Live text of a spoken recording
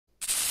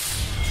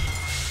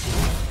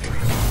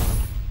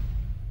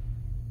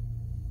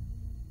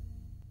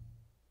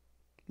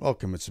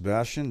Welcome, it's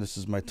Sebastian. This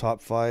is my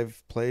top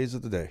 5 plays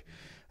of the day.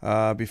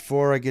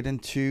 Before I get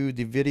into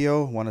the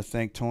video, I want to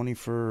thank Tony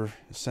for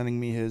sending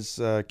me his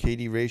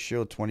KD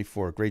ratio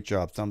 24. Great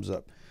job. Thumbs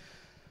up.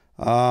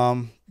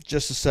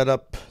 Just to set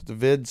up the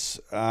vids,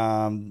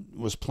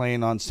 was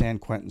playing on San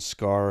Quentin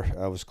Scar.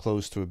 I was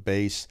close to a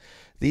base.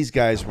 These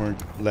guys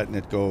weren't letting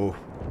it go.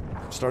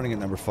 Starting at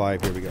number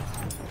 5. Here we go.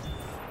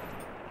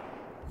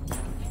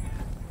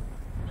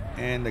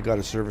 And I got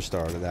a service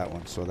star out of that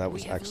one, so that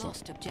was excellent.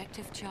 Lost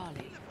objective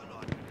Charlie.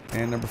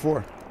 And number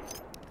 4.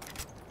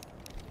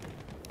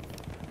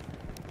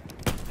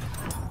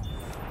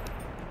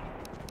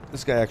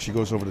 This guy actually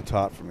goes over the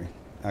top for me.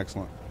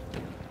 Excellent.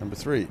 Number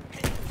 3.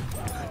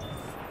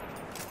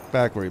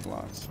 Back where he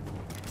belongs.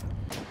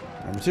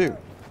 Number 2.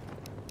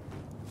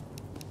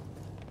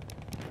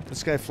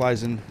 This guy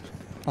flies in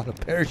on a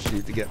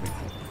parachute to get me.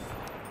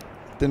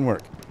 Didn't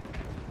work.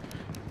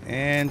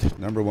 And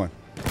number 1.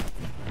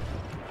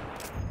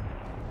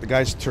 The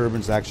guy's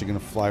turbine's actually going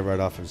to fly right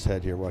off his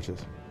head here. Watch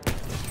this.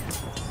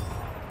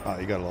 Oh,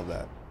 you gotta love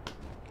that.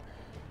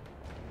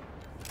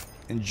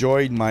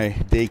 Enjoyed my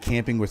day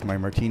camping with my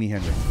Martini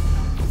Henry.